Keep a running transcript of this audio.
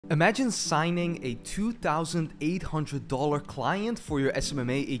Imagine signing a $2,800 client for your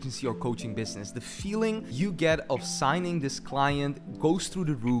SMMA agency or coaching business. The feeling you get of signing this client goes through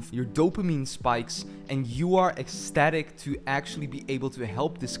the roof, your dopamine spikes, and you are ecstatic to actually be able to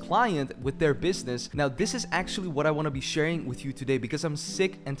help this client with their business. Now, this is actually what I want to be sharing with you today because I'm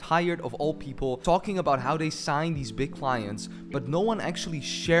sick and tired of all people talking about how they sign these big clients, but no one actually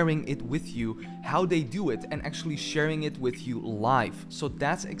sharing it with you, how they do it, and actually sharing it with you live. So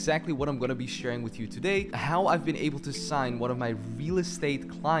that's exactly what I'm going to be sharing with you today, how I've been able to sign one of my real estate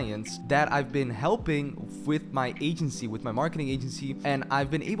clients that I've been helping with my agency, with my marketing agency, and I've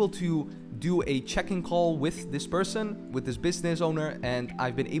been able to do a check-in call with this person, with this business owner, and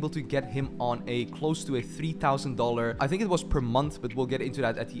I've been able to get him on a close to a $3,000, I think it was per month, but we'll get into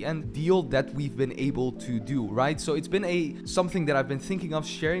that at the end, deal that we've been able to do, right? So it's been something that I've been thinking of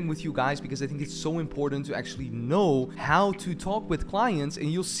sharing with you guys because I think it's so important to actually know how to talk with clients,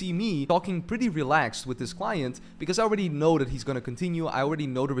 and you'll see me talking pretty relaxed with this client because I already know that he's going to continue. I already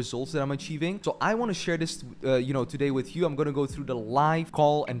know the results that I'm achieving. So I want to share this, today with you. I'm going to go through the live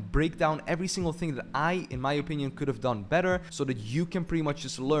call and break down every single thing that I, in my opinion, could have done better so that you can pretty much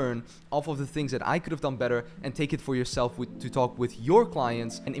just learn off of the things that I could have done better and take it for yourself to talk with your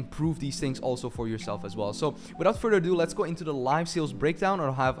clients and improve these things also for yourself as well. So without further ado, let's go into the live sales breakdown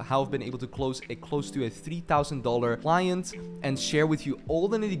on how I've been able to close close to a $3,000 client and share with you all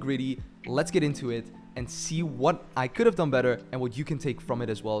the nitty-gritty. Let's get into it and see what I could have done better and what you can take from it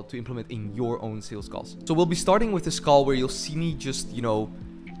as well to implement in your own sales calls. So we'll be starting with this call where you'll see me just,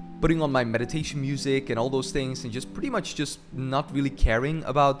 putting on my meditation music and all those things and just pretty much just not really caring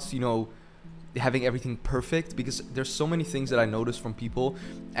about, having everything perfect, because there's so many things that I notice from people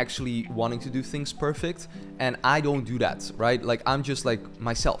actually wanting to do things perfect, and I don't do that, right? Like, I'm just like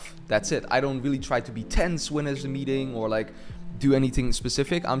myself. That's it. I don't really try to be tense when there's a meeting or like do anything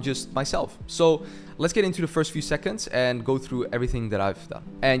specific. I'm just myself. So let's get into the first few seconds and go through everything that I've done.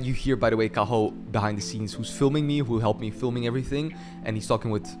 And you hear, by the way, Kaho behind the scenes, who's filming me, who helped me filming everything. And he's talking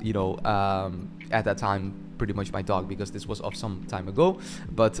with, at that time, pretty much my dog, because this was of some time ago.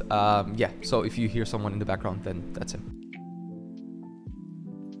 But yeah, so if you hear someone in the background, then that's him.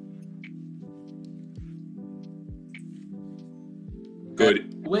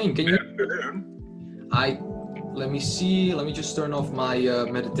 Good. Wayne, can you? Afternoon. Let me see. Let me just turn off my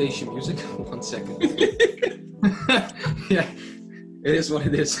meditation music. 1 second. Yeah, it is what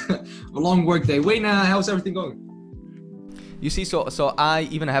it is. A long work day. Wayne, how's everything going? You see, so I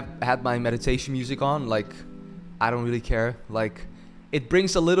even have had my meditation music on. Like, I don't really care. Like, it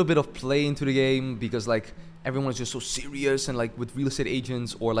brings a little bit of play into the game because like everyone is just so serious, and like with real estate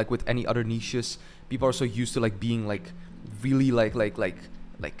agents or like with any other niches, people are so used to like being like really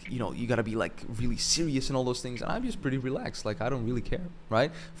you gotta be like really serious and all those things, and I'm just pretty relaxed. Like, I don't really care,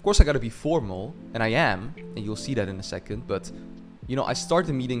 right? Of course I gotta be formal, and I am, and you'll see that in a second, but I start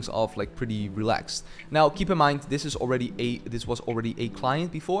the meetings off like pretty relaxed. Now keep in mind, this was already a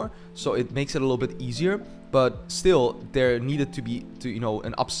client before, so it makes it a little bit easier, but still there needed to be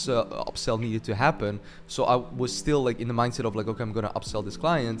an upsell needed to happen. So I was still like in the mindset of like, okay, I'm gonna upsell this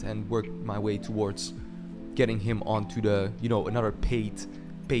client and work my way towards getting him onto the another paid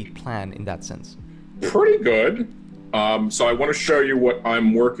plan in that sense. Pretty good. So I want to show you what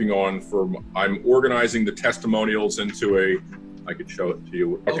I'm working on I'm organizing the testimonials into I could show it to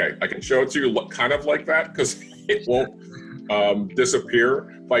you. Okay, I can show it to you kind of like that because it won't disappear.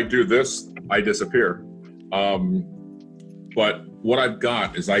 If I do this, I disappear. But what I've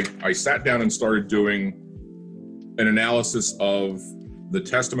got is I sat down and started doing an analysis of the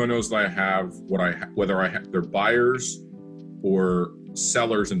testimonials that I have, whether they're buyers or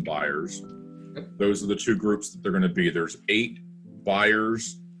sellers and buyers. Those are the two groups that they're going to be. There's 8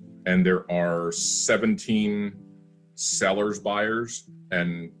 buyers and there are 17 sellers, buyers,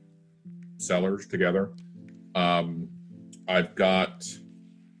 and sellers together. I've got,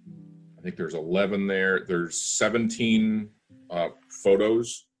 I think there's 11 there. There's 17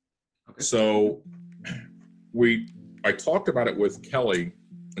 photos. Okay. So I talked about it with Kelly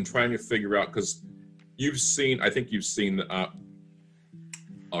and trying to figure out, because I think you've seen,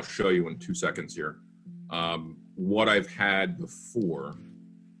 I'll show you in 2 seconds here, what I've had before.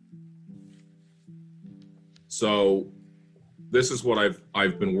 So this is what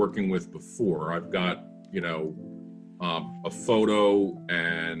I've been working with before. I've got, a photo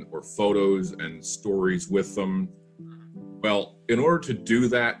or photos and stories with them. Well, in order to do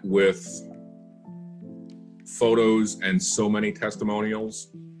that with photos and so many testimonials,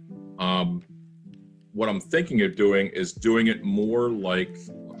 what I'm thinking of doing is doing it more like,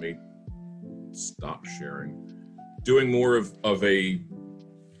 let me stop sharing, doing more of a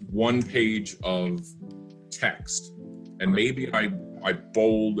one page of text, and maybe I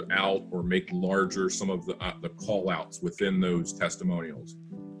bold out or make larger some of the call outs within those testimonials,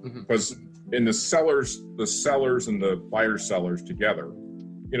 because in the sellers and the buyer sellers together,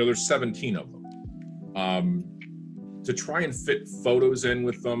 there's 17 of them. To try and fit photos in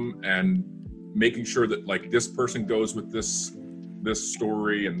with them and making sure that like this person goes with this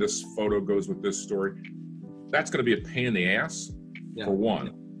story and this photo goes with this story, that's going to be a pain in the ass for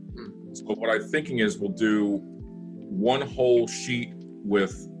one. So what I'm thinking is we'll do one whole sheet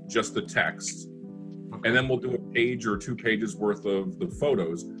with just the text, and then we'll do a page or 2 pages worth of the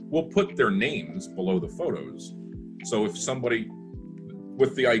photos. We'll put their names below the photos. So if somebody,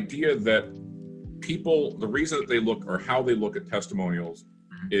 with the idea that people, the reason that they look or how they look at testimonials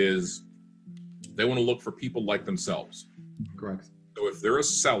is they want to look for people like themselves. Correct. So if they're a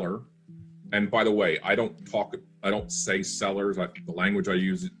seller, and by the way, I don't say sellers. The language I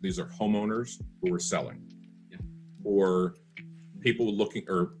use, these are homeowners who are selling, or people looking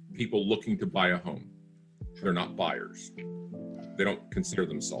to buy a home. They're not buyers. They don't consider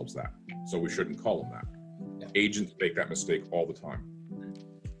themselves that, so we shouldn't call them that. Agents make that mistake all the time.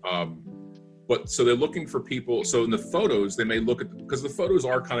 But so they're looking for people. So in the photos, they may look at, because the photos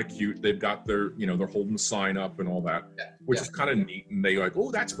are kind of cute. They've got their, they're holding the sign up and all that, which is kind of neat. And they like,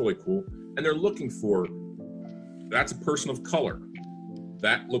 oh, that's really cool. And they're looking for, that's a person of color.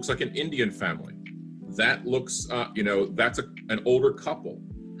 That looks like an Indian family. That looks, that's an older couple.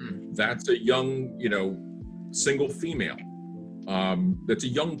 That's a young, single female. That's a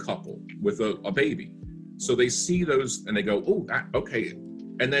young couple with a baby. So they see those and they go, oh, okay.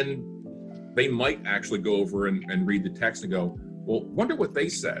 And then they might actually go over and read the text and go, well, wonder what they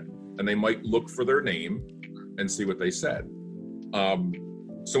said. And they might look for their name and see what they said.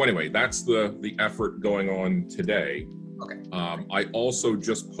 So anyway, that's the effort going on today. Okay. I also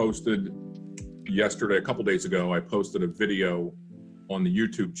just posted yesterday, a couple days ago, I posted a video on the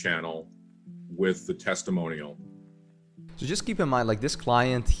YouTube channel with the testimonial. So just keep in mind, like this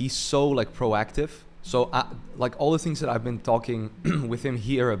client, he's so like proactive. So like all the things that I've been talking with him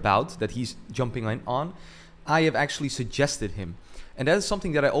here about that he's jumping on, I have actually suggested him. And that is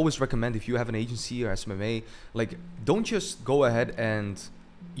something that I always recommend if you have an agency or SMMA, like don't just go ahead and,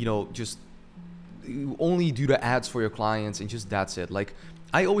 just only do the ads for your clients and just that's it. Like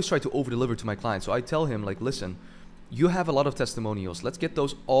I always try to over deliver to my clients. So I tell him like, listen, you have a lot of testimonials. Let's get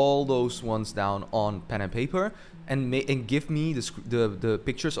all those ones down on pen and paper and give me the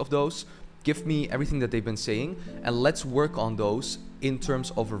pictures of those. Give me everything that they've been saying, and let's work on those in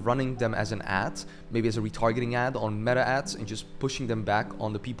terms of running them as an ad, maybe as a retargeting ad on meta ads, and just pushing them back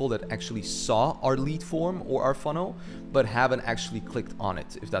on the people that actually saw our lead form or our funnel, but haven't actually clicked on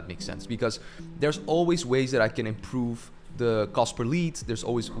it, if that makes sense. Because there's always ways that I can improve the cost per lead. There's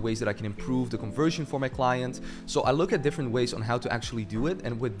always ways that I can improve the conversion for my client. So I look at different ways on how to actually do it.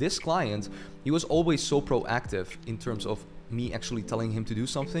 And with this client, he was always so proactive in terms of me actually telling him to do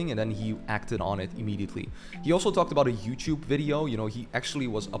something, and then he acted on it immediately. He also talked about a YouTube video. He actually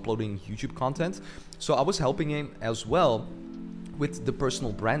was uploading YouTube content. So I was helping him as well with the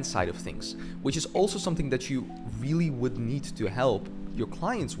personal brand side of things, which is also something that you really would need to help your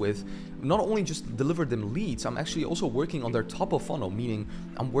clients with. Not only just deliver them leads, I'm actually also working on their top of funnel, meaning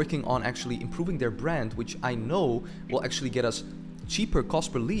I'm working on actually improving their brand, which I know will actually get us cheaper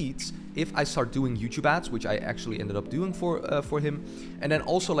cost per leads if I start doing YouTube ads, which I actually ended up doing for him. And then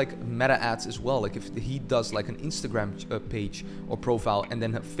also like meta ads as well. Like if he does like an Instagram page or profile and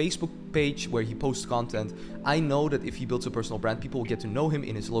then a Facebook page where he posts content, I know that if he builds a personal brand, people will get to know him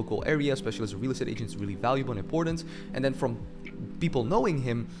in his local area, especially as a real estate agent. It's really valuable and important. And then from people knowing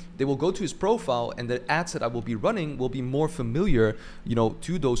him, they will go to his profile, and the ads that I will be running will be more familiar,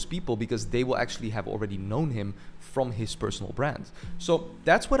 to those people, because they will actually have already known him from his personal brand. So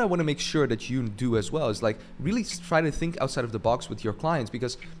that's what I want to make sure that you do as well, is like really try to think outside of the box with your clients,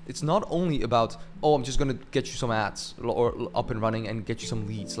 because it's not only about, oh, I'm just going to get you some ads or up and running and get you some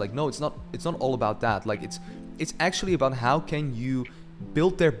leads. Like, no, it's not all about that. Like it's actually about how can you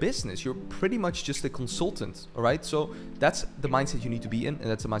build their business. You're pretty much just a consultant, all right? So that's the mindset you need to be in, and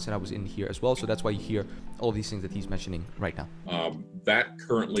that's the mindset I was in here as well. So that's why you hear all of these things that he's mentioning right now. That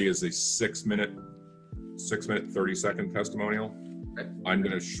currently is a 6 minute 30-second testimonial. Okay. I'm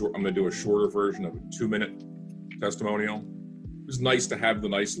gonna do a shorter version of a 2-minute testimonial. It was nice to have the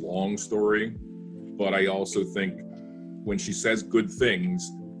nice long story, but I also think when she says good things,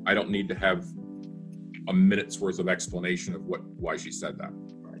 I don't need to have a minute's worth of explanation of why she said that,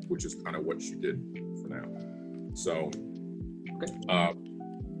 which is kind of what she did for now. So, okay.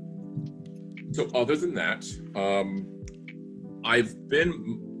 So other than that, I've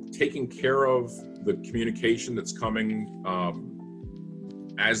been taking care of the communication that's coming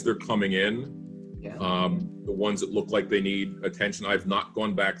as they're coming in. Yeah. The ones that look like they need attention. I've not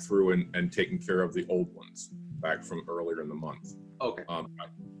gone back through and taken care of the old ones back from earlier in the month. Okay.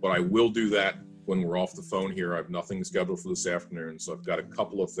 But I will do that when we're off the phone here. I have nothing scheduled for this afternoon, so I've got a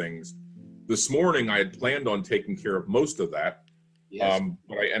couple of things. This morning, I had planned on taking care of most of that, Yes.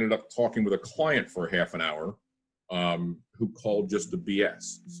 but I ended up talking with a client for half an hour who called just to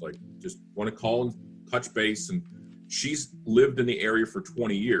BS. It's like, just want to call and touch base, and she's lived in the area for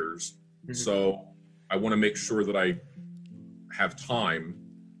 20 years, so I want to make sure that I have time,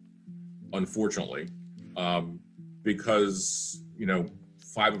 unfortunately, because, you know,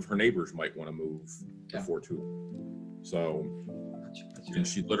 5 of her neighbors might want to move before too long. So, and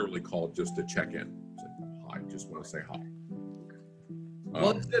she literally called just to check in. It's like, hi, just want to say hi.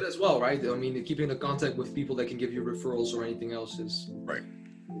 Well, it's good as well, right? I mean, keeping in contact with people that can give you referrals or anything else is right.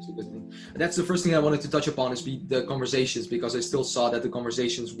 Is a good thing. That's the first thing I wanted to touch upon is the conversations, because I still saw that the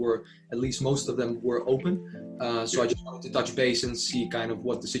conversations were, at least most of them were open. So I just wanted to touch base and see kind of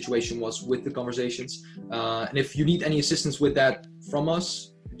what the situation was with the conversations. And if you need any assistance with that from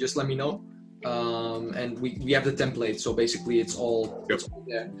us, just let me know. And we have the template. So basically it's all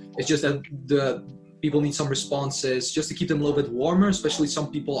there. It's just that the people need some responses just to keep them a little bit warmer, especially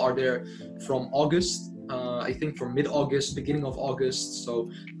some people are there from August. I think from mid-August, beginning of August. So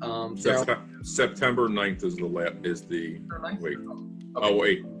September 9th is the wait. Okay. Oh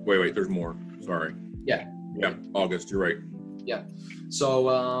wait. There's more. Sorry. Yeah. August. You're right. Yeah. So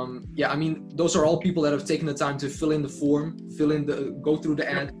I mean, those are all people that have taken the time to fill in the form, go through the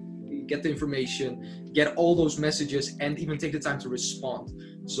ad, get the information, get all those messages, and even take the time to respond.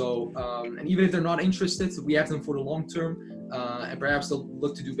 So and even if they're not interested, we have them for the long term. And perhaps they'll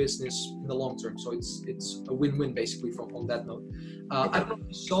look to do business in the long term. So it's a win-win basically on that note. I don't know if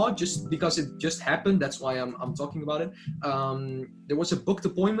you saw, just because it just happened, that's why I'm talking about it. There was a booked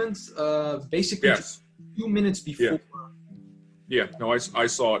appointment, basically just a few minutes before. Yeah. No, I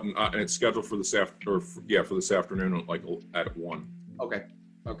saw it, and it's scheduled for this for this afternoon, like at 1. Okay.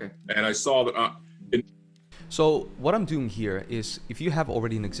 And I saw that. So what I'm doing here is, if you have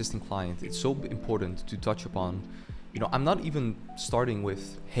already an existing client, it's so important to touch upon. You know, I'm not even starting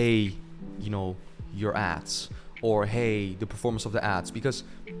with, hey, you know, your ads, or hey, the performance of the ads, because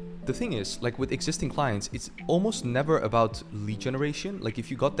the thing is, like with existing clients, it's almost never about lead generation. Like if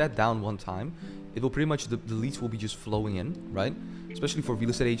you got that down one time, it will pretty much, the leads will be just flowing in, right? Especially for real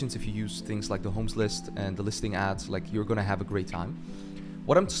estate agents, if you use things like the homes list and the listing ads, like you're gonna have a great time.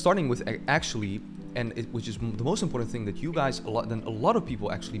 What I'm starting with actually, which is the most important thing that you guys, a lot of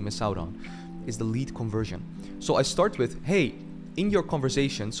people actually miss out on, is the lead conversion. So I start with, hey, in your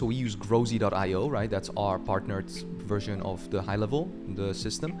conversation, so we use Growzy.io, right? That's our partnered version of the high level, the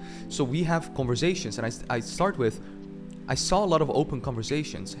system. So we have conversations, and I start with, I saw a lot of open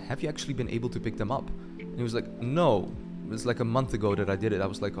conversations. Have you actually been able to pick them up? And he was like, no. It was like a month ago that I did it. I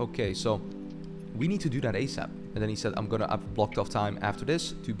was like, okay, so we need to do that ASAP. And then he said, I've blocked off time after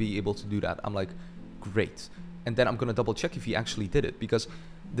this to be able to do that. I'm like, great. And then I'm gonna double check if he actually did it, because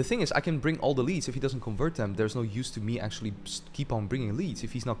the thing is, I can bring all the leads. If he doesn't convert them, there's no use to me actually keep on bringing leads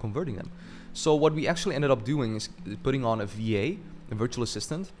if he's not converting them. So what we actually ended up doing is putting on a VA, a virtual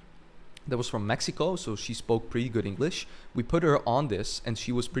assistant, that was from Mexico, so she spoke pretty good English. We put her on this, and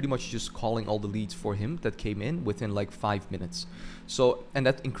she was pretty much just calling all the leads for him that came in within like 5 minutes. So, and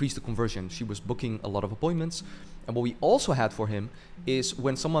that increased the conversion. She was booking a lot of appointments. And what we also had for him is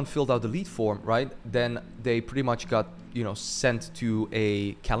when someone filled out the lead form, right, then they pretty much got, you know, sent to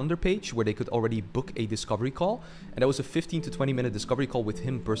a calendar page where they could already book a discovery call. And that was a 15 to 20 minute discovery call with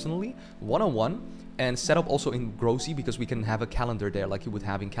him personally, one-on-one, and set up also in Growzy, because we can have a calendar there like you would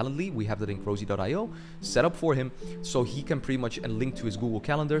have in Calendly. We have that in Growzy.io, set up for him so he can pretty much link to his Google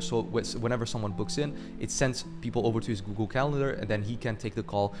Calendar. So whenever someone books in, it sends people over to his Google Calendar, and then he can take the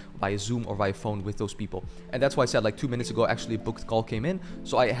call via Zoom or via phone with those people. And that's why I said like 2 minutes ago, actually a booked call came in.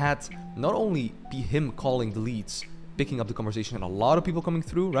 So I had not only be him calling the leads, picking up the conversation, and a lot of people coming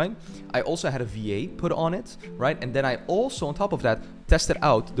through, right? I also had a VA put on it, right? And then I also, on top of that, tested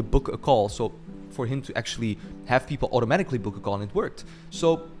out the book a call. So for him to actually have people automatically book a call, and it worked.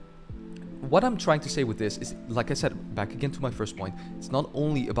 So what I'm trying to say with this is, like I said, back again to my first point, it's not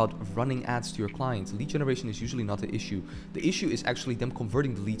only about running ads to your clients. Lead generation is usually not the issue. The issue is actually them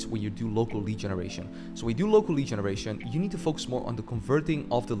converting the leads when you do local lead generation. So when you do local lead generation, you need to focus more on the converting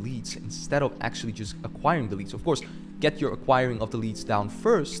of the leads instead of actually just acquiring the leads. Of course, get your acquiring of the leads down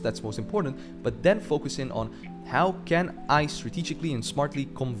first, that's most important, but then focus in on how can I strategically and smartly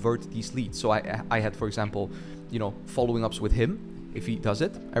convert these leads. So I had, for example, you know, following ups with him. if he does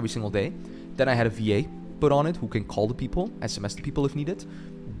it every single day. Then I had a VA put on it who can call the people, SMS the people if needed.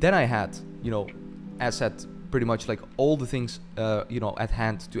 Then I had, as said, pretty much like all the things, at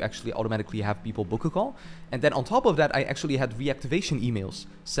hand to actually automatically have people book a call. And then on top of that, I actually had reactivation emails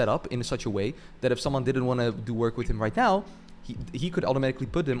set up in such a way that if someone didn't want to do work with him right now, he could automatically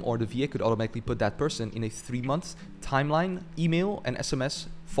put them, or the VA could automatically put that person in a 3-month timeline email and SMS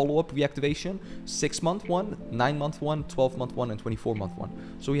follow-up reactivation, 6-month one, 9-month one, 12-month one, and 24-month one.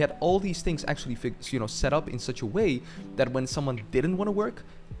 So we had all these things actually set up in such a way that when someone didn't want to work,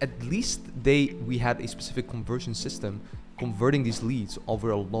 at least we had a specific conversion system converting these leads over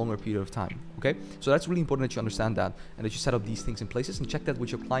a longer period of time. Okay, so that's really important that you understand that, and that you set up these things in places and check that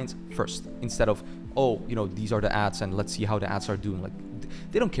with your clients first, instead of, these are the ads and let's see how the ads are doing. Like,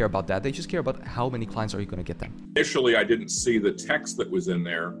 they don't care about that. They just care about how many clients are you going to get them. Initially, I didn't see the text that was in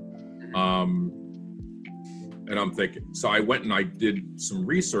there, and I'm thinking, so I went and I did some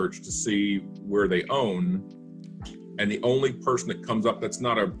research to see where they own, and the only person that comes up, that's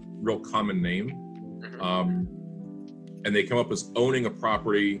not a real common name, and they come up as owning a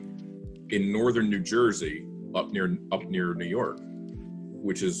property in northern New Jersey, up near New York,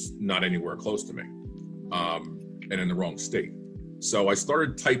 which is not anywhere close to me, and in the wrong state. So I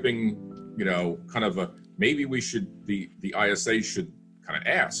started typing, kind of maybe we should, the ISA should kind of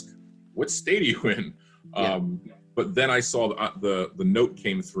ask, what state are you in? But then I saw the note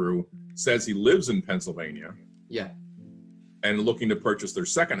came through, says he lives in Pennsylvania. Yeah. And looking to purchase their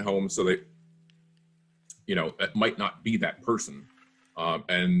second home, so that, it might not be that person.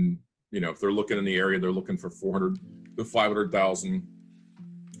 And, if they're looking in the area, they're looking for 400 to 500,000.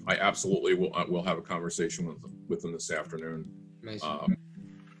 I absolutely will have a conversation with them this afternoon. Amazing.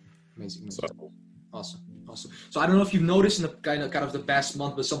 Amazing. So, awesome. So I don't know if you've noticed in the kind of the past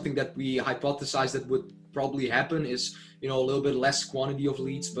month, but something that we hypothesized that would probably happen is, a little bit less quantity of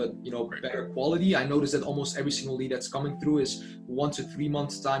leads, but better quality. I noticed that almost every single lead that's coming through is 1 to 3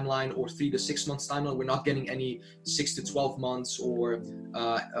 months timeline or 3 to 6 months timeline. We're not getting any 6 to 12 months or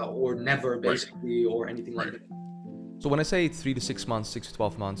never basically, or anything like that. So when I say 3 to 6 months, 6 to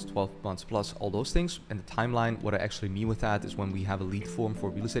 12 months, 12 months plus, all those things, and the timeline, what I actually mean with that is when we have a lead form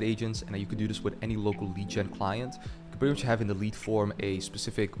for real estate agents, and you could do this with any local lead gen client. You could pretty much have in the lead form a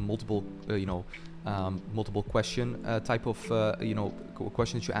specific multiple question type of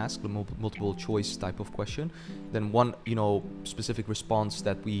question that you ask, the multiple choice type of question. Then one specific response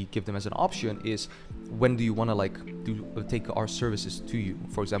that we give them as an option is, when do you want to take our services to you?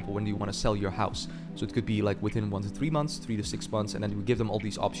 For example, when do you want to sell your house? So it could be like within 1 to 3 months, 3 to 6 months, and then we give them all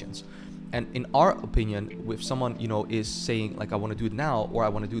these options. And in our opinion, if someone is saying like, I want to do it now, or I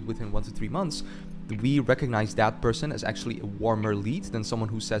want to do it within 1 to 3 months, we recognize that person as actually a warmer lead than someone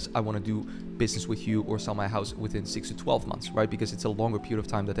who says, I want to do business with you or sell my house within 6 to 12 months, right? Because it's a longer period of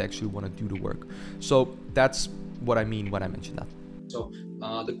time that they actually want to do the work. So that's what I mean when I mention that. So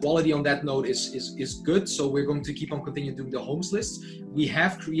the quality on that note is good. So we're going to keep on continuing doing the homes list. We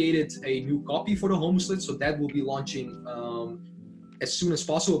have created a new copy for the homes list, so that will be launching as soon as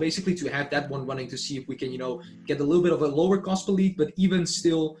possible, basically, to have that one running, to see if we can get a little bit of a lower cost per lead, but even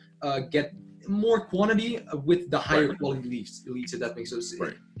still get more quantity with the higher quality leads, if that makes sense.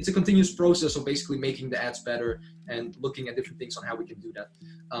 It's a continuous process of basically making the ads better and looking at different things on how we can do that.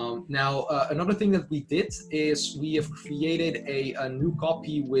 Now, another thing that we did is we have created a new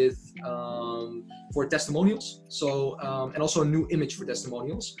copy with for testimonials. So and also a new image for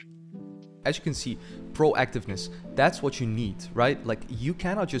testimonials. As you can see, proactiveness, that's what you need, right? Like, you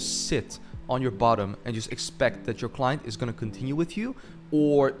cannot just sit on your bottom and just expect that your client is going to continue with you,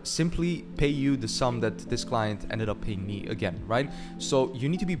 or simply pay you the sum that this client ended up paying me again, right? So you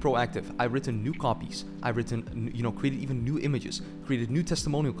need to be proactive. I've written new copies. I've written, created even new images, created new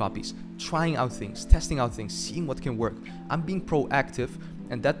testimonial copies, trying out things, testing out things, seeing what can work. I'm being proactive,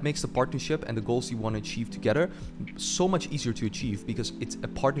 and that makes the partnership and the goals you want to achieve together so much easier to achieve, because it's a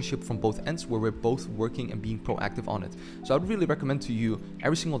partnership from both ends where we're both working and being proactive on it. So I would really recommend to you,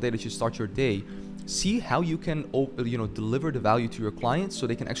 every single day that you start your day, see how you can deliver the value to your clients so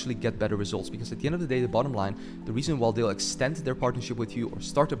they can actually get better results. Because at the end of the day, the bottom line, the reason why they'll extend their partnership with you or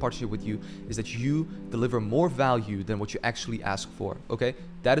start a partnership with you is that you deliver more value than what you actually ask for. Okay,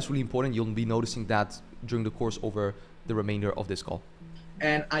 that is really important. You'll be noticing that during the course over the remainder of this call.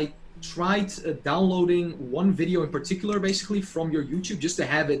 And I tried downloading one video in particular, basically from your YouTube, just to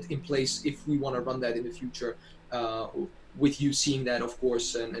have it in place if we want to run that in the future, with you seeing that, of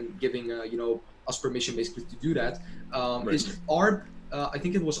course, and giving us permission basically to do that. Is Arp, I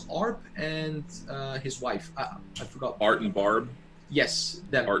think it was Arp and his wife, I forgot. Art and Barb? Yes,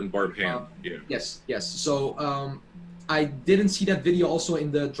 them. Art and Barb Ham, yeah. Yes. So I didn't see that video also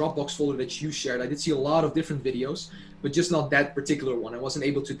in the Dropbox folder that you shared. I did see a lot of different videos, but just not that particular one. I wasn't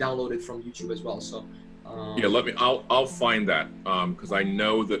able to download it from YouTube as well. So yeah, I'll find that because I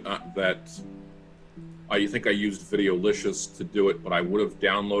know that I think I used Videolicious to do it, but I would have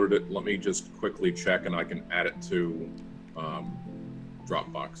downloaded it. Let me just quickly check, and I can add it to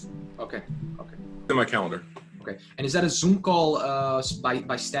Dropbox. Okay. In my calendar. Okay. And is that a Zoom call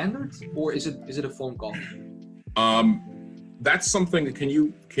by standard, or is it a phone call? That's something that can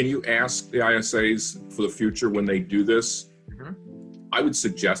you ask the ISAs for the future when they do this? Mm-hmm. I would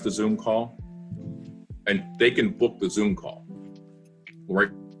suggest a Zoom call, and they can book the Zoom call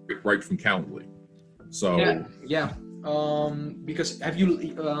right from Calendly. So yeah. Because have you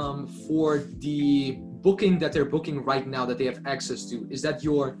for the booking that they're booking right now that they have access to, is that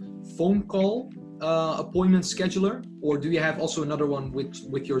your phone call appointment scheduler, or do you have also another one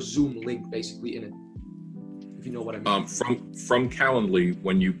with your Zoom link basically in it? If you know what I mean. From Calendly,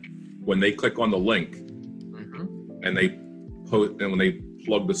 when they click on the link, mm-hmm. and when they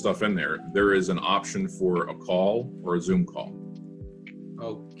plug the stuff in there is an option for a call or a Zoom call.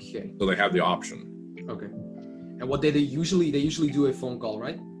 Okay. So they have the option. Okay. And what they usually do a phone call,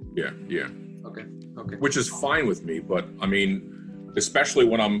 right? Yeah. Okay. Which is fine with me, but I mean, especially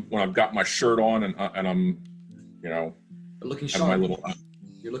when I've got my shirt on and I'm, looking have sharp. my little,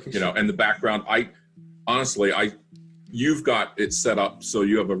 You're looking sharp. In the background. You've got it set up so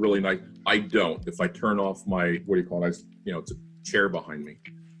you have a really nice. I don't. If I turn off my it's a chair behind me,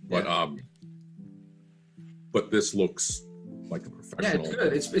 but but this looks like a professional. Yeah,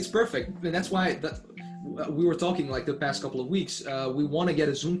 it's good. It's perfect, and that's why we were talking like the past couple of weeks. We want to get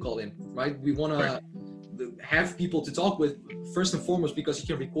a Zoom call in, right? We want to have people to talk with, first and foremost, because you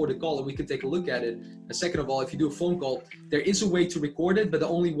can record a call and we can take a look at it. And second of all, if you do a phone call, there is a way to record it, but the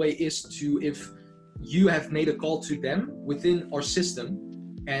only way is if you have made a call to them within our system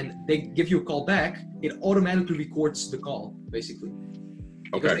and they give you a call back, it automatically records the call, basically.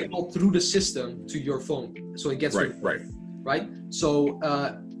 Because they call through the system to your phone, so it gets recorded, right? So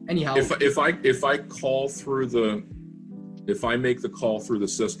anyhow, if I call through if I make the call through the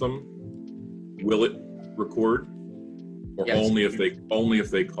system, will it record, or yes. only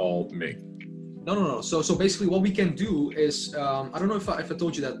if they call me? No. So basically, what we can do is, I don't know if I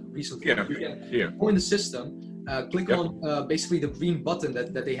told you that recently. Yeah. You can go in the system, click on basically the green button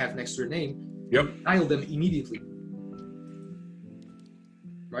that they have next to their name. Yep. And dial them immediately.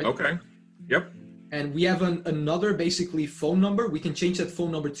 Right. Okay. Yep. And we have another basically phone number. We can change that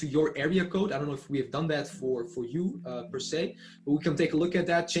phone number to your area code. I don't know if we have done that for you per se, but we can take a look at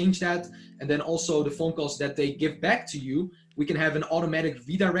that, change that. And then also the phone calls that they give back to you, we can have an automatic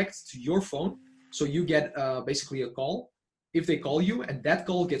redirect to your phone. So you get basically a call if they call you, and that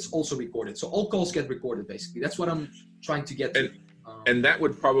call gets also recorded. So all calls get recorded basically. That's what I'm trying to get to. And that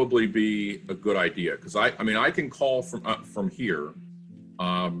would probably be a good idea, because I can call from here,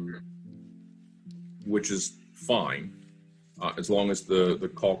 which is fine, as long as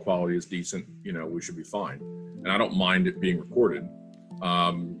the call quality is decent. We should be fine, and I don't mind it being recorded.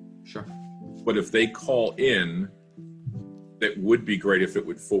 Sure. But if they call in, it would be great if it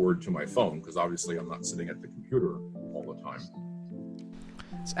would forward to my phone, because obviously I'm not sitting at the computer all the time.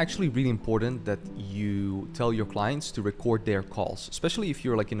 It's actually really important that you tell your clients to record their calls, especially if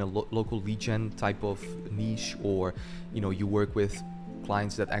you're like in a local lead gen type of niche, or you work with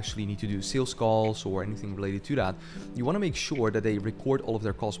clients that actually need to do sales calls or anything related to that. You want to make sure that they record all of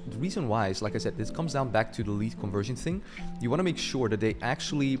their calls. The reason why is, like I said, this comes down back to the lead conversion thing. You want to make sure that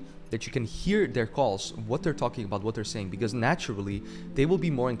that you can hear their calls, what they're talking about, what they're saying, because naturally they will be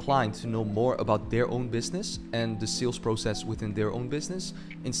more inclined to know more about their own business and the sales process within their own business,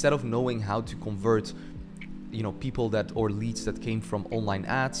 instead of knowing how to convert people or leads that came from online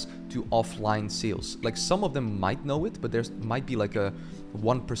ads to offline sales. Like, some of them might know it, but there might be like a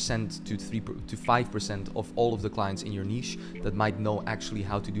 1% to 3% to 5% of all of the clients in your niche that might know actually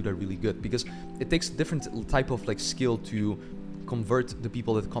how to do that really good, because it takes a different type of skill to convert the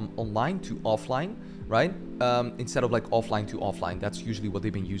people that come online to offline, right? Instead of offline to offline. That's usually what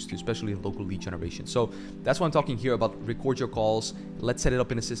they've been used to, especially in local lead generation. So that's why I'm talking here about record your calls. Let's set it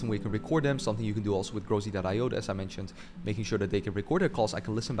up in a system where you can record them, something you can do also with Growzy.io, as I mentioned, making sure that they can record their calls. I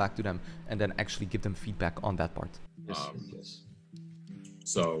can listen back to them and then actually give them feedback on that part. Yes.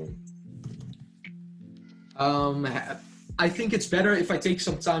 So I think it's better if I take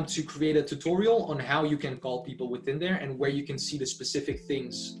some time to create a tutorial on how you can call people within there and where you can see the specific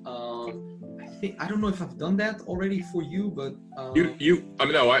things. I don't know if I've done that already for you, but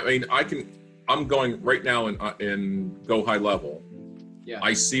I'm going right now in Go High Level. Yeah.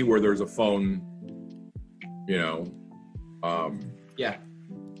 I see where there's a phone, Yeah.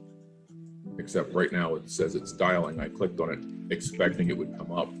 Except right now it says it's dialing. I clicked on it expecting it would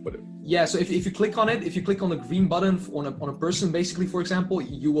come up, but Yeah, so if you click on it, if you click on the green button on a person, basically, for example,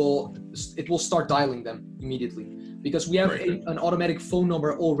 it will start dialing them immediately, because we have an automatic phone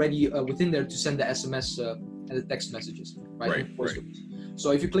number already within there to send the SMS and the text messages, right?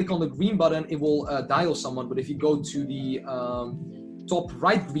 So if you click on the green button, it will dial someone. But if you go to the top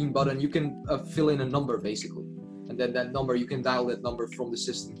right green button, you can fill in a number basically. And then that number, you can dial that number from the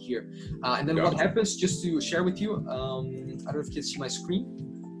system here. And then what happens, just to share with you, I don't know if you can see my screen.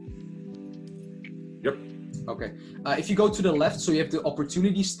 Yep. Okay. If you go to the left, so you have the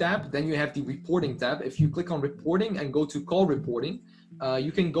opportunities tab, then you have the reporting tab. If you click on reporting and go to call reporting,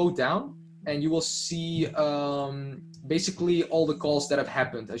 you can go down and you will see basically all the calls that have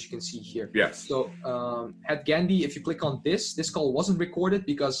happened, as you can see here. Yes. So at Gandhi, if you click on this call wasn't recorded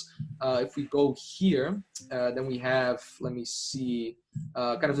because if we go here, then we have, let me see,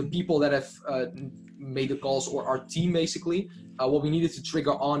 kind of the people that have made the calls, or our team basically. What we needed to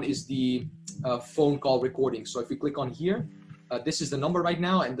trigger on is the phone call recording. So if we click on here, this is the number right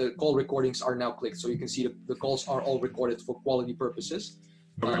now, and the call recordings are now clicked. So you can see the calls are all recorded for quality purposes.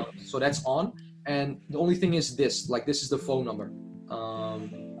 So that's on. And the only thing is this is the phone number.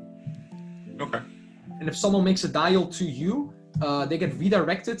 Okay. And if someone makes a dial to you, they get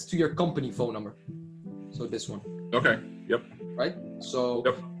redirected to your company phone number. So this one. Okay. Yep. Right. So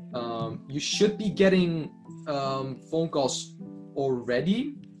you should be getting phone calls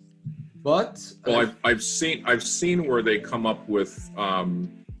already, but well, I've seen where they come up with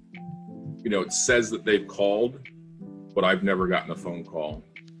it says that they've called, but I've never gotten a phone call.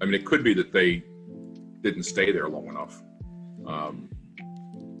 I mean, it could be that they didn't stay there long enough,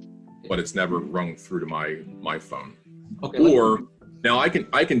 but it's never rung through to my phone. Okay. Or now I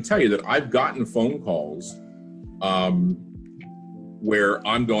can tell you that I've gotten phone calls where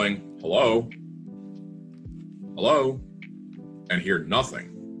I'm going hello, and hear nothing,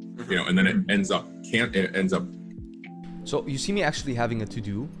 and then it ends up So you see me actually having a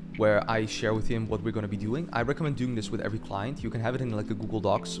to-do where I share with him what we're going to be doing. I recommend doing this with every client. You can have it in like a Google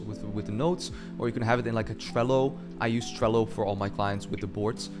Docs with the notes, or you can have it in like a Trello. I use Trello for all my clients with the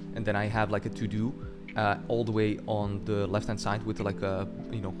boards, and then I have like a to-do all the way on the left-hand side with like a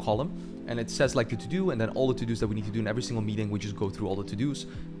column, and it says like the to-do, and then all the to-dos that we need to do in every single meeting. We just go through all the to-dos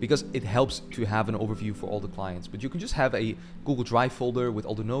because it helps to have an overview for all the clients. But you can just have a Google Drive folder with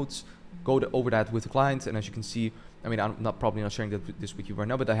all the notes, over that with the client, and as you can see, I mean, I'm probably not sharing this with you right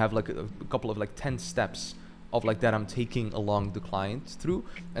now, but I have like a couple of like 10 steps of like that I'm taking along the client through,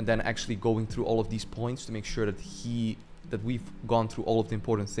 and then actually going through all of these points to make sure that we've gone through all of the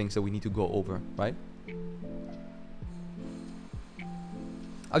important things that we need to go over, right?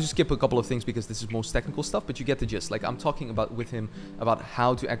 I'll just skip a couple of things because this is most technical stuff, but you get the gist. Like I'm talking with him about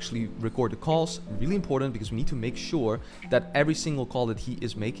how to actually record the calls. Really important, because we need to make sure that every single call that he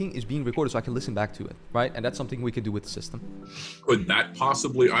is making is being recorded so I can listen back to it, right? And that's something we can do with the system. Could that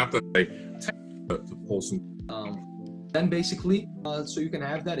possibly, I have to say, to pull some... Then basically, so you can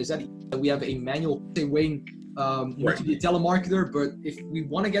have that, is that we have a manual way you need to be a telemarketer, but if we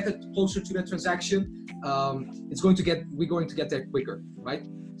want to get it closer to that transaction, we're going to get there quicker, right?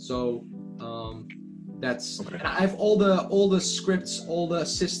 So that's and I have all the scripts, all the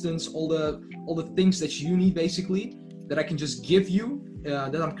assistants, all the things that you need basically that I can just give you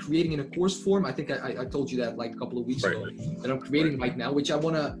that I'm creating in a course form. I think I told you that like a couple of weeks ago, that I'm creating right now, which I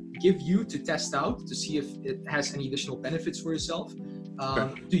want to give you to test out to see if it has any additional benefits for yourself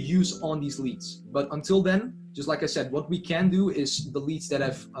to use on these leads. But until then, just like I said, what we can do is the leads that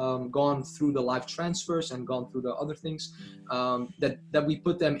have gone through the live transfers and gone through the other things, that we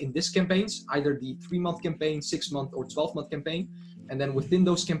put them in this campaigns, either the 3-month campaign, 6-month or 12-month campaign. And then within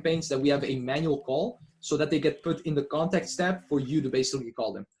those campaigns that we have a manual call so that they get put in the contacts tab for you to basically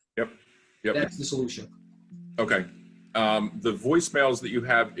call them. Yep. That's the solution. Okay. The voicemails that you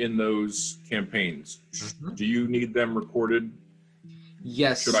have in those campaigns, do you need them recorded?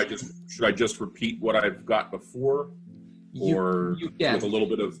 Yes. Should I just repeat what I've got before, or with a little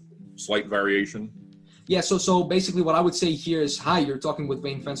bit of slight variation? Yeah. So basically, what I would say here is, hi, you're talking with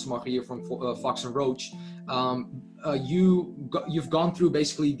Wayne Venstermacher here from Fox and Roach. You've gone through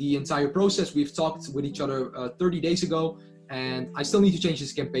basically the entire process. We've talked with each other 30 days ago, and I still need to change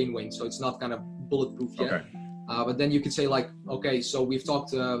this campaign, Wayne. So it's not kind of bulletproof yet. Okay. But then you could say like, okay, so we've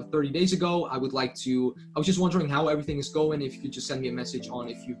talked 30 days ago. I was just wondering how everything is going. If you could just send me a message on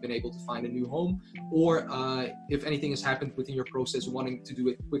if you've been able to find a new home, or if anything has happened within your process, wanting to do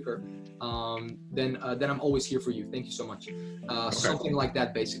it quicker, then I'm always here for you. Thank you so much. Something like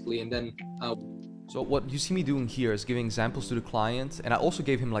that basically. And then So what you see me doing here is giving examples to the client, and I also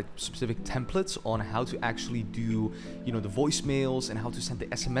gave him like specific templates on how to actually do, you know, the voicemails and how to send the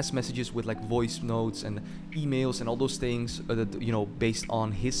SMS messages with like voice notes and emails and all those things that, you know, based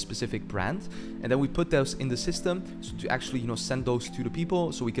on his specific brand. And then we put those in the system so to actually, you know, send those to the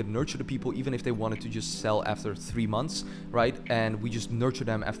people so we could nurture the people even if they wanted to just sell after 3 months, right? And we just nurture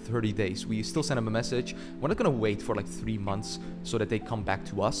them after 30 days. We still send them a message. We're not gonna wait for like 3 months so that they come back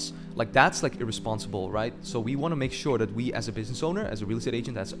to us. Like that's like irresponsible, right? So we want to make sure that we as a business owner, as a real estate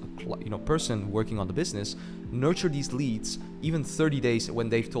agent, as a, you know, person working on the business, nurture these leads even 30 days when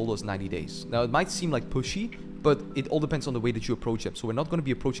they've told us 90 days. Now it might seem like pushy, but it all depends on the way that you approach them. So we're not going to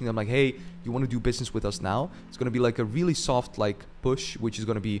be approaching them like, hey, you want to do business with us now? It's going to be like a really soft like push, which is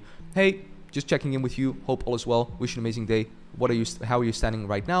going to be, hey, just checking in with you, hope all is well, wish you an amazing day. How are you standing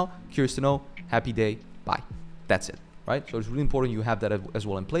right now? Curious to know, happy day, bye. That's it. Right? So it's really important you have that as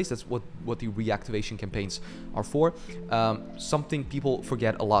well in place. That's what the reactivation campaigns are for. Something people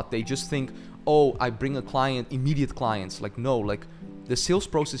forget a lot. They just think, oh, I bring a client, immediate clients. Like, no, like the sales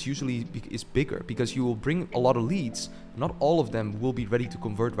process usually is bigger because you will bring a lot of leads. Not all of them will be ready to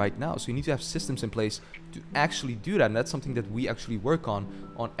convert right now. So you need to have systems in place to actually do that. And that's something that we actually work on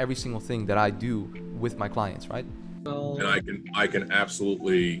every single thing that I do with my clients, right? And I can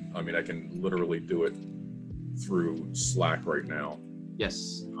absolutely, I mean, I can literally do it through Slack right now.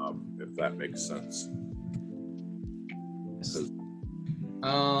 Yes. If that makes sense. Yes.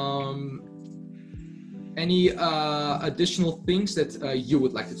 Any additional things that you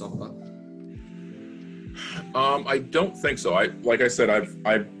would like to talk about? I don't think so. Like I said,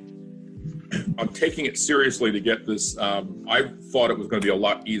 I'm taking it seriously to get this. I thought it was going to be a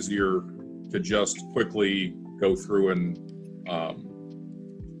lot easier to just quickly go through and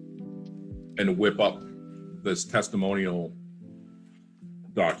whip up this testimonial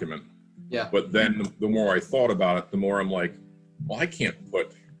document. Yeah. But then the more I thought about it, the more I'm like, well, I can't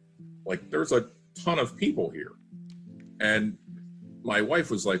put, like, there's a ton of people here. And my wife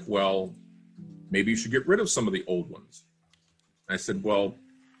was like, well, maybe you should get rid of some of the old ones. I said, well,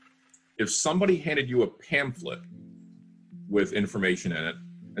 if somebody handed you a pamphlet with information in it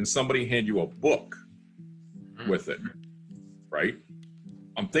and somebody handed you a book with it, right?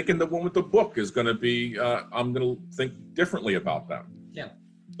 I'm thinking the one with the book is going to be, I'm going to think differently about that. Yeah.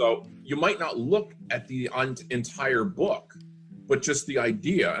 So you might not look at the entire book, but just the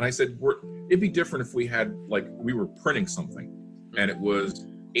idea. And I said, it'd be different if we had, like, we were printing something and it was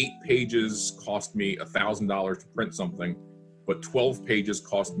 8 pages cost me $1,000 to print something, but 12 pages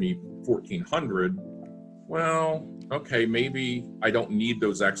cost me $1,400. Well, okay, maybe I don't need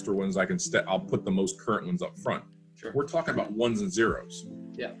those extra ones. I'll put the most current ones up front. Sure. We're talking about ones and zeros.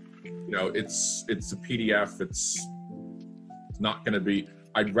 Yeah. You know, it's a PDF. It's not going to be,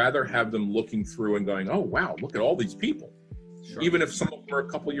 I'd rather have them looking through and going, oh, wow, look at all these people. Sure. Even if some of them are a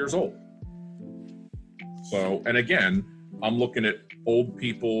couple years old. So, and again, I'm looking at old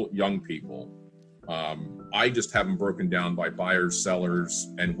people, young people. I just have them broken down by buyers,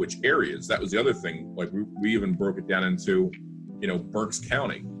 sellers, and which areas. That was the other thing. Like we even broke it down into, you know, Berks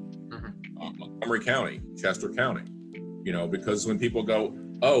County, Montgomery County, Chester County, you know, because when people go,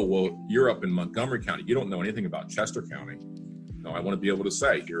 oh, well, you're up in Montgomery County, you don't know anything about Chester County. No, I want to be able to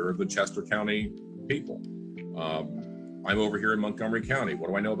say, here are the Chester County people. I'm over here in Montgomery County. What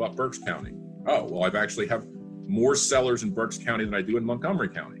do I know about Berks County? Oh, well, I've actually have more sellers in Berks County than I do in Montgomery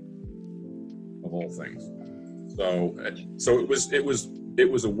County, of all things. So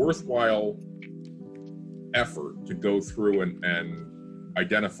it was a worthwhile effort to go through and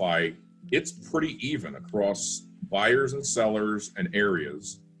identify. It's pretty even across buyers and sellers and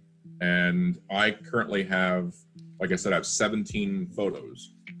areas. And I currently have, like I said, I have 17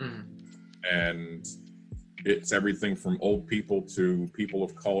 photos. And it's everything from old people to people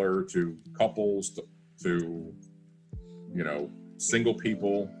of color to couples to you know, single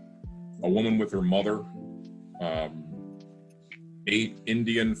people, a woman with her mother, 8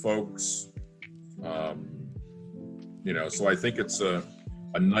 Indian folks, you know, so I think it's a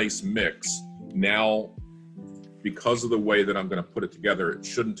nice mix. Now, because of the way that I'm going to put it together, it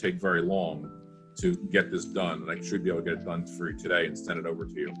shouldn't take very long to get this done. And I should be able to get it done for you today and send it over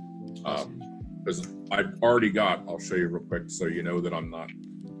to you. Because I've already got, I'll show you real quick so you know that I'm not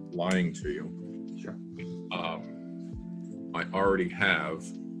lying to you. Sure. I already have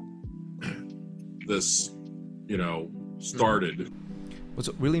this, you know, started.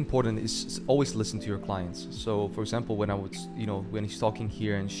 What's really important is always listen to your clients. So for example, when I was, when he's talking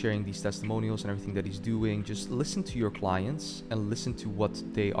here and sharing these testimonials and everything that he's doing, just listen to your clients and listen to what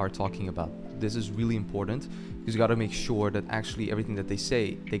they are talking about. This is really important because you got to make sure that actually everything that they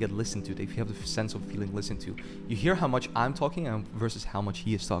say, they get listened to. They have the sense of feeling listened to. You hear how much I'm talking versus how much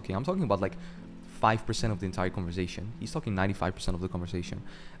he is talking. I'm talking about like 5% of the entire conversation. He's talking 95% of the conversation.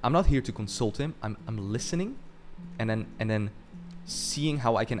 I'm not here to consult him. I'm listening and then seeing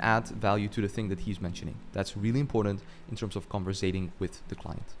how I can add value to the thing that he's mentioning. That's really important in terms of conversating with the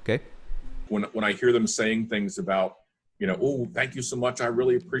client, okay? When I hear them saying things about, oh, thank you so much, I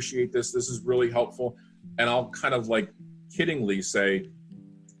really appreciate this, this is really helpful, and I'll kind of like kiddingly say,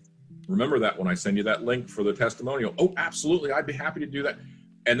 remember that when I send you that link for the testimonial? Oh, absolutely, I'd be happy to do that.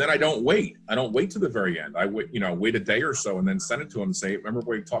 And then I don't wait to the very end. I wait a day or so and then send it to him and say, remember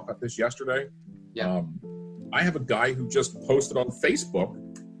we talked about this yesterday? Yeah. I have a guy who just posted on Facebook.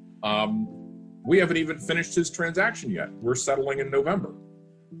 We haven't even finished his transaction yet. We're settling in November.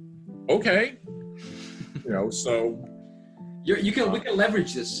 Okay. So we can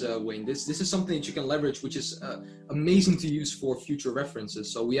leverage this, Wayne. This is something that you can leverage, which is amazing to use for future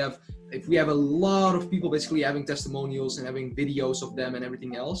references. So if we have a lot of people basically having testimonials and having videos of them and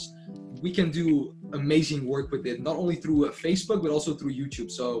everything else, we can do amazing work with it, not only through Facebook, but also through YouTube.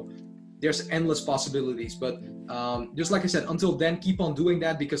 So there's endless possibilities, but just like I said, until then, keep on doing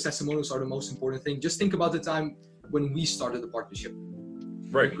that because testimonials are the most important thing. Just think about the time when we started the partnership.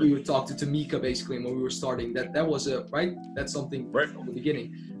 Right. We would talk to Tamika basically when we were starting. That was right. That's something right from the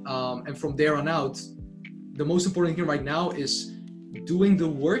beginning, and from there on out, the most important thing right now is doing the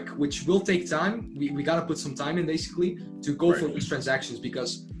work, which will take time. We gotta put some time in basically to go for these transactions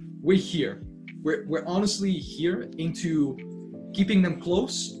because we're here. We're honestly here into keeping them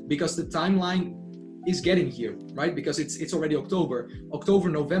close because the timeline is getting here, right? Because it's already October,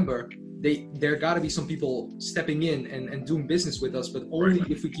 November. There gotta be some people stepping in and doing business with us, but only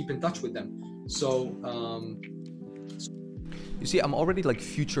if we keep in touch with them. So, you see, I'm already like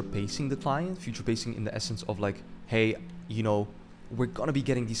future pacing the client, future pacing in the essence of like, hey, we're gonna be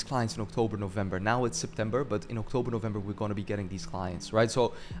getting these clients in October, November. Now it's September, but in October, November, we're gonna be getting these clients, right?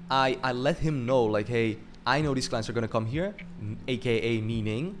 So I let him know like, hey, I know these clients are gonna come here, AKA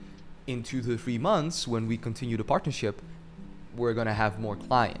meaning in 2 to 3 months when we continue the partnership, we're gonna have more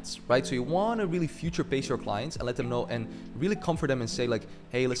clients, right? So you wanna really future pace your clients and let them know and really comfort them and say like,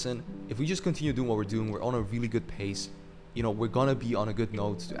 hey, listen, if we just continue doing what we're doing, we're on a really good pace. We're gonna be on a good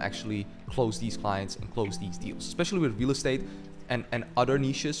note to actually close these clients and close these deals, especially with real estate and other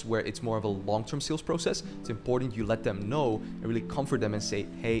niches where it's more of a long-term sales process. It's important you let them know and really comfort them and say,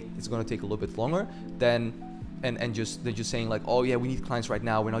 hey, it's gonna take a little bit longer than they're just saying like, oh yeah, we need clients right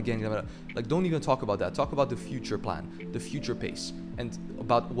now, we're not getting them. Like, don't even talk about that. Talk about the future plan, the future pace, and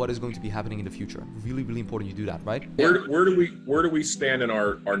about what is going to be happening in the future. Really, really important you do that, right? Where do we stand in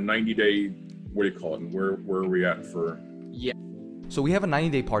our 90-day, what do you call it, and where are we at for? Yeah. So we have a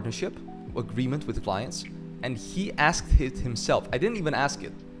 90-day partnership agreement with the clients, and he asked it himself. I didn't even ask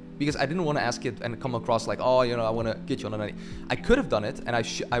it because I didn't want to ask it and come across like, oh, I want to get you on a 90. I could have done it, and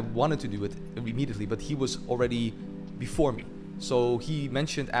I wanted to do it immediately, but he was already before me. So he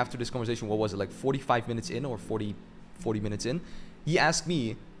mentioned after this conversation, what was it, like 45 minutes in or 40 minutes in, he asked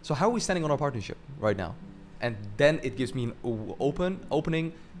me, so how are we standing on our partnership right now? And then it gives me an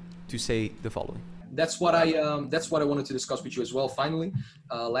opening to say the following. That's what I wanted to discuss with you as well. Finally,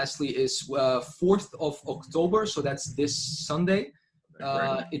 lastly is 4th of October. So that's this Sunday.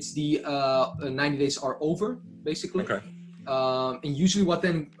 It's the 90 days are over basically. Okay. And usually what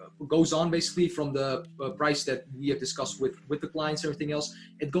then goes on basically from the price that we have discussed with the clients and everything else,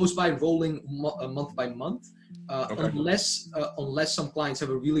 it goes by rolling month by month. Unless some clients have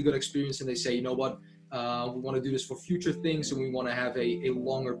a really good experience and they say, you know what, we want to do this for future things and we want to have a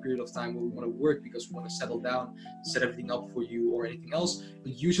longer period of time where we want to work because we want to settle down, set everything up for you or anything else.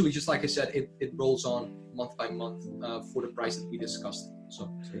 But usually, just like I said, it rolls on month by month for the price that we discussed.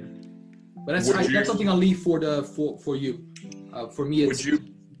 So yeah. But that's something I'll leave for you. For me, it's...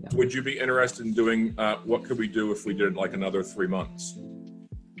 Would you be interested in doing, what could we do if we did like another 3 months?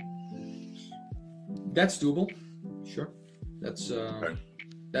 That's doable. Sure. That's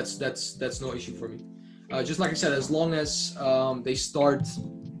no issue for me. Just like I said, as long as they start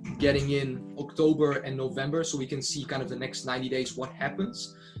getting in October and November, so we can see kind of the next 90 days what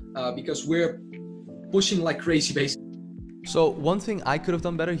happens, because we're pushing like crazy basically. So one thing I could have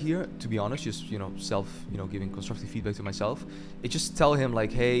done better here, to be honest, just giving constructive feedback to myself, is just tell him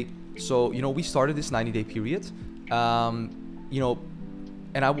like, hey, so we started this 90-day period.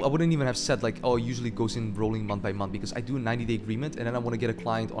 and I wouldn't even have said like, oh, it usually goes in rolling month by month, because I do a 90-day agreement and then I want to get a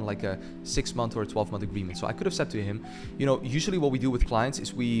client on like a 6-month or a 12-month agreement. So I could have said to him, you know, usually what we do with clients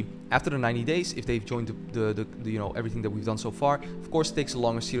is we, after the 90 days, if they've joined the you know, everything that we've done so far, of course it takes a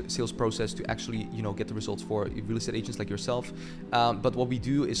longer sales process to actually, you know, get the results for real estate agents like yourself. But what we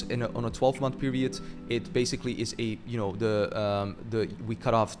do is on a 12-month period, it basically is a, you know, we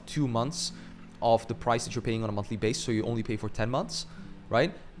cut off 2 months of the price that you're paying on a monthly basis, so you only pay for 10 months,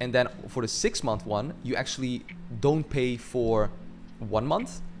 right? And then for the 6-month one, you actually don't pay for 1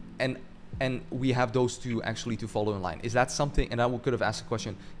 month, and we have those two actually to follow in line. Is that something, and I could have asked a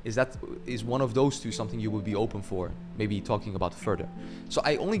question, is one of those two something you would be open for, maybe talking about further? So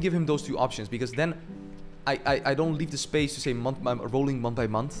I only give him those two options, because then I don't leave the space to say rolling month by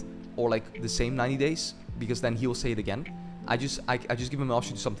month, or like the same 90 days, because then he'll say it again. I just give him an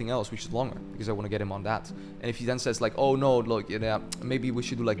option to something else, which is longer, because I want to get him on that. And if he then says like, oh no, look, yeah, maybe we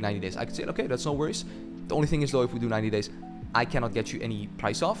should do like 90 days, I could say, okay, that's no worries. The only thing is though, if we do 90 days, I cannot get you any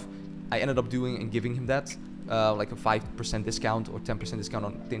price off. I ended up doing and giving him that, like a 5% discount or 10% discount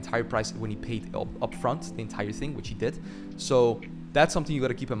on the entire price when he paid up front, the entire thing, which he did. So that's something you got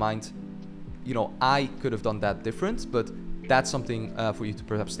to keep in mind. You know, I could have done that different, but that's something for you to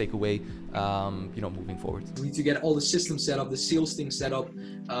perhaps take away, you know, moving forward. We need to get all the systems set up, the sales thing set up.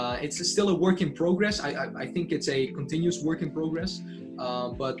 It's still a work in progress. I think it's a continuous work in progress.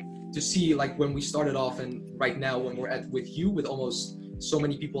 But to see like when we started off and right now when we're with you with almost so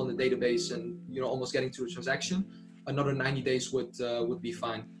many people in the database and, you know, almost getting to a transaction, another 90 days would be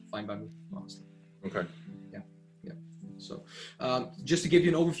fine by me, honestly. Okay. So just to give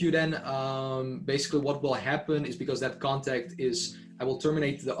you an overview then, basically what will happen is, because that contact is, I will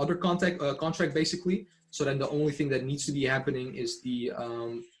terminate the other contract basically. So then the only thing that needs to be happening is the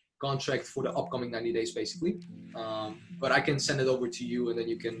contract for the upcoming 90 days basically. But I can send it over to you and then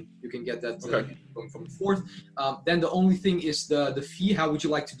you can get that going from the 4th. Then the only thing is the fee. How would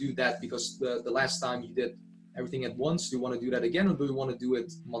you like to do that? Because the last time you did everything at once, do you want to do that again, or do you want to do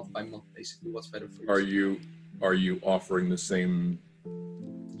it month by month basically? What's better for you? Are you offering the same?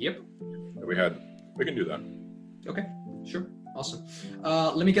 Yep. That we had? We can do that. Okay, sure. Awesome.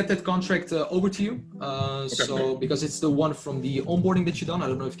 Let me get that contract over to you. So because it's the one from the onboarding that you done, I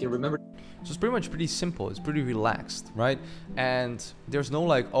don't know if you can remember. So it's pretty simple. It's pretty relaxed, right? And there's no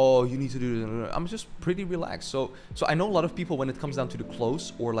like, oh, you need to do this. I'm just pretty relaxed. So I know a lot of people, when it comes down to the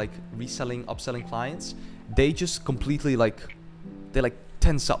close or like reselling, upselling clients, they just completely like, they like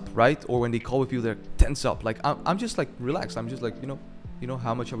tense up, right? Or when they call with you, they're tense up. Like I'm just like relaxed. I'm just like, you know,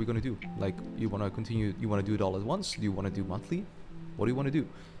 how much are we going to do? Like, you want to continue, you want to do it all at once? Do you want to do monthly? What do you want to do?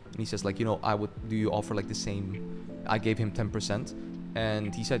 And he says like, you know, do you offer like the same? I gave him 10%.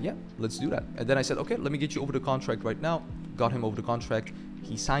 And he said, yeah, let's do that. And then I said, okay, let me get you over the contract right now. Got him over the contract.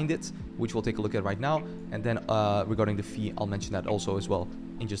 He signed it, which we'll take a look at right now. And then regarding the fee, I'll mention that also as well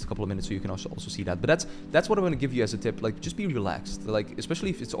in just a couple of minutes, so you can also see that. But that's what I'm going to give you as a tip. Like, just be relaxed. Like, especially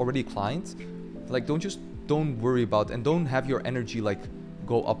if it's already a client, like don't worry about, and don't have your energy like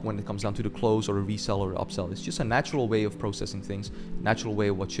go up when it comes down to the close or a resell or upsell. It's just a natural way of processing things, natural way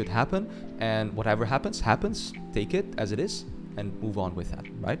of what should happen, and whatever happens, take it as it is and move on with that,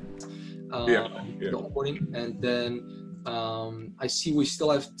 right? The onboarding, and then I see we still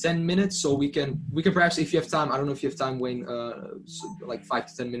have 10 minutes, so we can perhaps, if you have time, I don't know if you have time, Wayne, like 5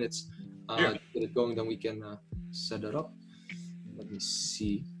 to 10 minutes, get it going, then we can set that up. Let me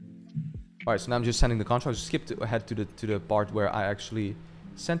see. All right, so now I'm just sending the contract. Just skip ahead to the part where I actually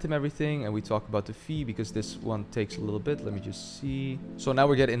sent him everything and we talk about the fee, because this one takes a little bit. Let me just see. So now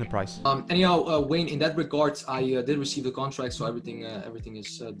we're getting the price. Anyhow, Wayne, in that regard, I did receive the contract, so everything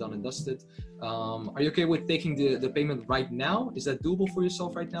is done and dusted. Are you okay with taking the payment right now? Is that doable for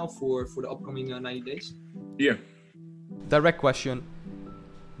yourself right now for the upcoming 90 days? Yeah. Direct question.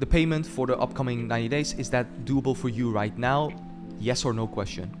 The payment for the upcoming 90 days, is that doable for you right now? Yes or no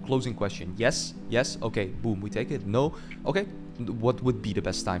question. Closing question. Yes. Okay. Boom. We take it. No. Okay. What would be the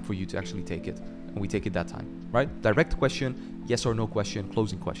best time for you to actually take it? And we take it that time, right? Direct question. Yes or no question.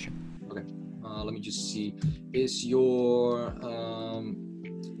 Closing question. Okay. Let me just see. Is your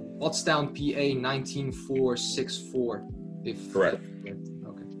Potsdam PA 19464? If correct. Okay.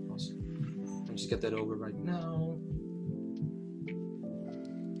 Awesome. Let me just get that over right now.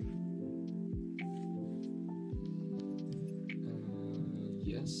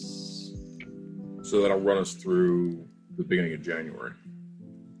 So that'll run us through the beginning of January.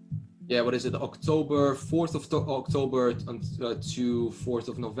 Yeah, what is it? October, 4th of October to 4th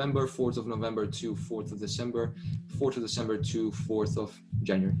of November, 4th of November to 4th of December, 4th of December to 4th of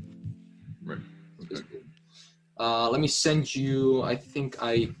January. Right. Okay. Let me send you, let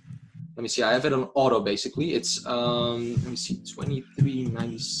me see, I have it on auto basically. It's, let me see,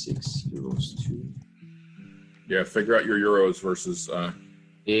 23.96 euros to. Yeah, figure out your euros versus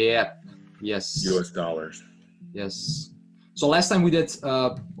Yeah, yes. US dollars. Yes. So last time we did,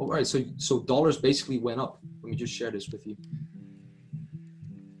 all right, so dollars basically went up. Let me just share this with you.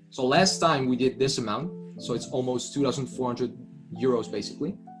 So last time we did this amount, so it's almost 2,400 euros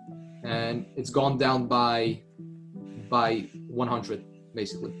basically. And it's gone down by 100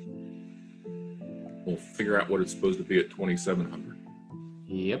 basically. We'll figure out what it's supposed to be at 2,700.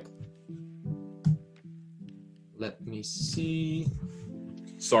 Yep. Let me see.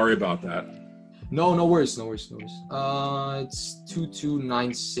 Sorry about that. No worries. It's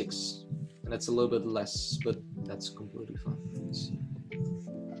 2296, and that's a little bit less, but that's completely fine. Let me see.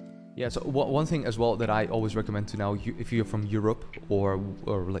 Yeah, so one thing as well that I always recommend to now, if you're from Europe or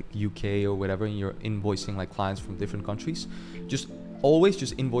like UK or whatever, and you're invoicing like clients from different countries, always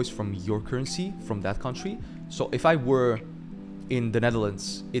just invoice from your currency from that country. So if I were in the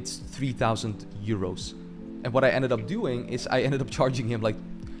Netherlands, it's 3,000 euros. And what I ended up doing is I ended up charging him like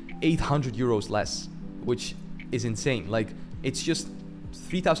 800 euros less, which is insane. Like, it's just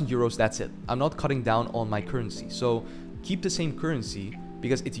 3,000 euros, that's it. I'm not cutting down on my currency. So keep the same currency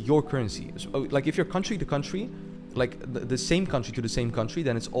because it's your currency. So, like, if you're country to country, like the same country to the same country,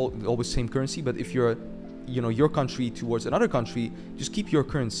 then it's always same currency. But if you're, you know, your country towards another country, just keep your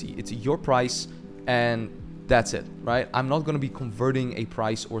currency. It's your price and that's it, right? I'm not going to be converting a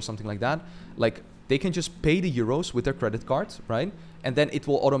price or something like that. Like, they can just pay the euros with their credit card, right? And then it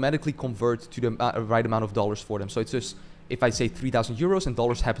will automatically convert to the right amount of dollars for them. So it's just, if I say 3,000 euros and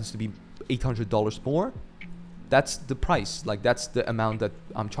dollars happens to be $800 more, that's the price. Like, that's the amount that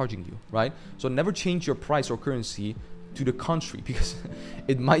I'm charging you, right? So never change your price or currency to the country because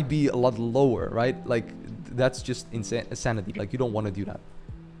it might be a lot lower, right? Like, that's just insanity. Like, you don't want to do that.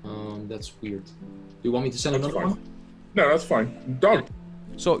 That's weird. Do you want me to send another one? No, that's fine. Done.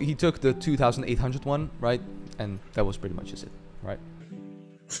 So he took the 2,800 one, right? And that was pretty much just it, right?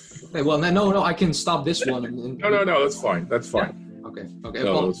 Okay, well, no, I can stop this one. No, that's fine. That's fine. Yeah. Okay.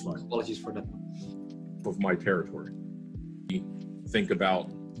 No, that's fine. Apologies for that. Of my territory. Think about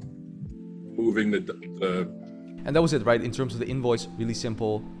moving the. And that was it, right? In terms of the invoice, really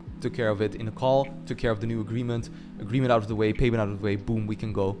simple. Took care of it in a call. Took care of the new agreement out of the way, payment out of the way. Boom, we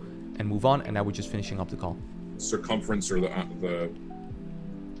can go and move on. And now we're just finishing up the call. Circumference or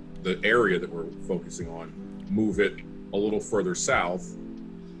the area that we're focusing on, move it a little further south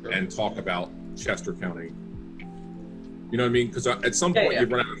and talk about Chester County. You know what I mean? Because at some point you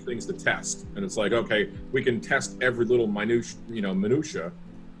run out of things to test, and it's like, okay, we can test every little minutia,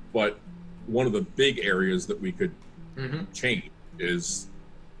 but one of the big areas that we could change is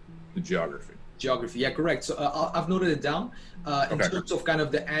the geography. Yeah, correct. So I've noted it down. In terms of kind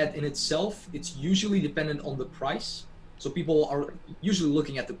of the ad in itself, it's usually dependent on the price. So people are usually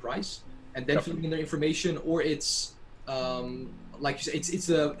looking at the price and then filling in their information, or it's like you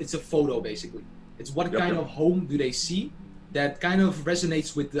said, it's a photo basically. It's what kind of home do they see that kind of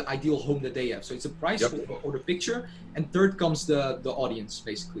resonates with the ideal home that they have. So it's a price or the picture, and third comes the audience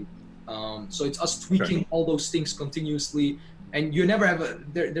basically. So it's us tweaking all those things continuously, and you never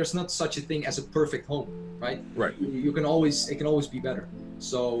have there's not such a thing as a perfect home, right? Right. It can always be better.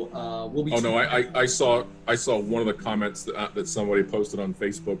 So we'll be. Oh no, I saw one of the comments that somebody posted on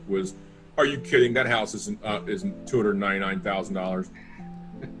Facebook was, "Are you kidding? That house isn't $299,000."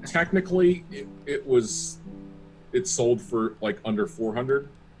 Technically, it sold for like under 400,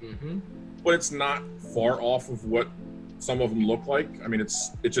 but it's not far off of what some of them look like. I mean,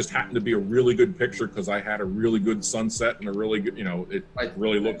 it just happened to be a really good picture because I had a really good sunset and a really good, it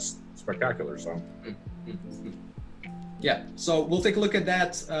really looks spectacular. So. Yeah, so we'll take a look at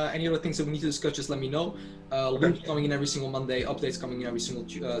that. Any other things that we need to discuss, just let me know. Loops coming in every single Monday, updates coming in every single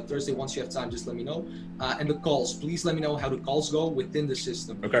Thursday. Once you have time, just let me know. And the calls, please let me know how the calls go within the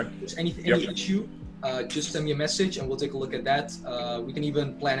system. Okay. If there's any issue, just send me a message and we'll take a look at that. We can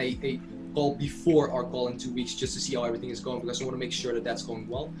even plan a call before our call in 2 weeks just to see how everything is going, because I want to make sure that that's going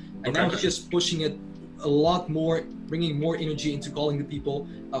well. And now it's just pushing it a lot more, bringing more energy into calling the people,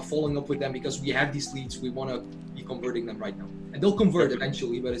 following up with them, because we have these leads. We want to be converting them right now, and they'll convert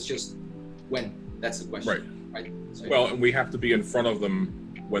eventually, but it's just when. That's the question. Right. So, well, and we have to be in front of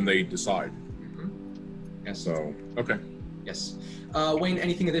them when they decide. Yes. So okay. Yes. Wayne,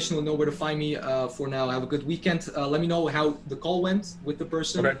 anything additional? Know where to find me. For now, have a good weekend. Let me know how the call went with the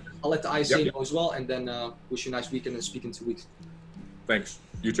person. I'll let the ISA know as well, and then wish you a nice weekend and speak in 2 weeks. Thanks.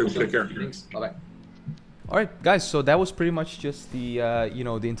 You too. Take care. Thanks. Bye bye. All right, guys, so that was pretty much just the, you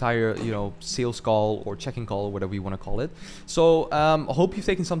know, the entire, you know, sales call or checking call or whatever you want to call it. So I hope you've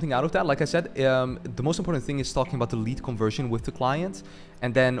taken something out of that. Like I said, the most important thing is talking about the lead conversion with the client.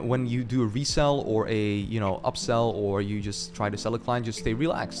 And then when you do a resell or a, you know, upsell, or you just try to sell a client, just stay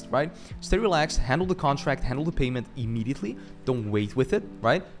relaxed, right? Stay relaxed, handle the contract, handle the payment immediately. Don't wait with it,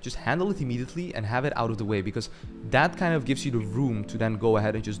 right? Just handle it immediately and have it out of the way, because that kind of gives you the room to then go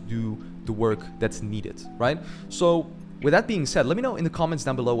ahead and just do the work that's needed, right? So with that being said, let me know in the comments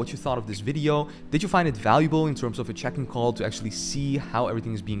down below what you thought of this video. Did you find it valuable in terms of a check-in call to actually see how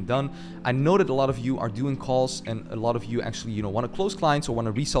everything is being done? I know that a lot of you are doing calls, and a lot of you actually, you know, want to close clients or want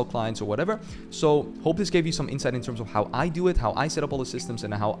to resell clients or whatever. So hope this gave you some insight in terms of how I do it, how I set up all the systems,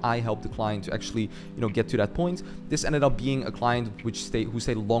 and how I help the client to actually, you know, get to that point. This ended up being a client who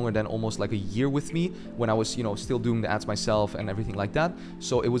stayed longer than almost like a year with me when I was, you know, still doing the ads myself and everything like that.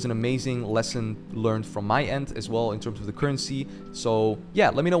 So it was an amazing lesson learned from my end as well in terms of the currency. So yeah,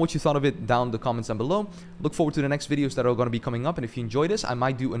 let me know what you thought of it down in the comments down below. Look forward to the next videos that are going to be coming up, and if you enjoy this, I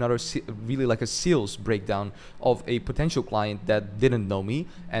might do another really like a sales breakdown of a potential client that didn't know me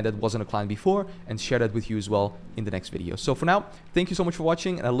and that wasn't a client before, and share that with you as well in the next video. So for now, thank you so much for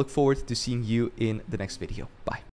watching, and I look forward to seeing you in the next video. Bye.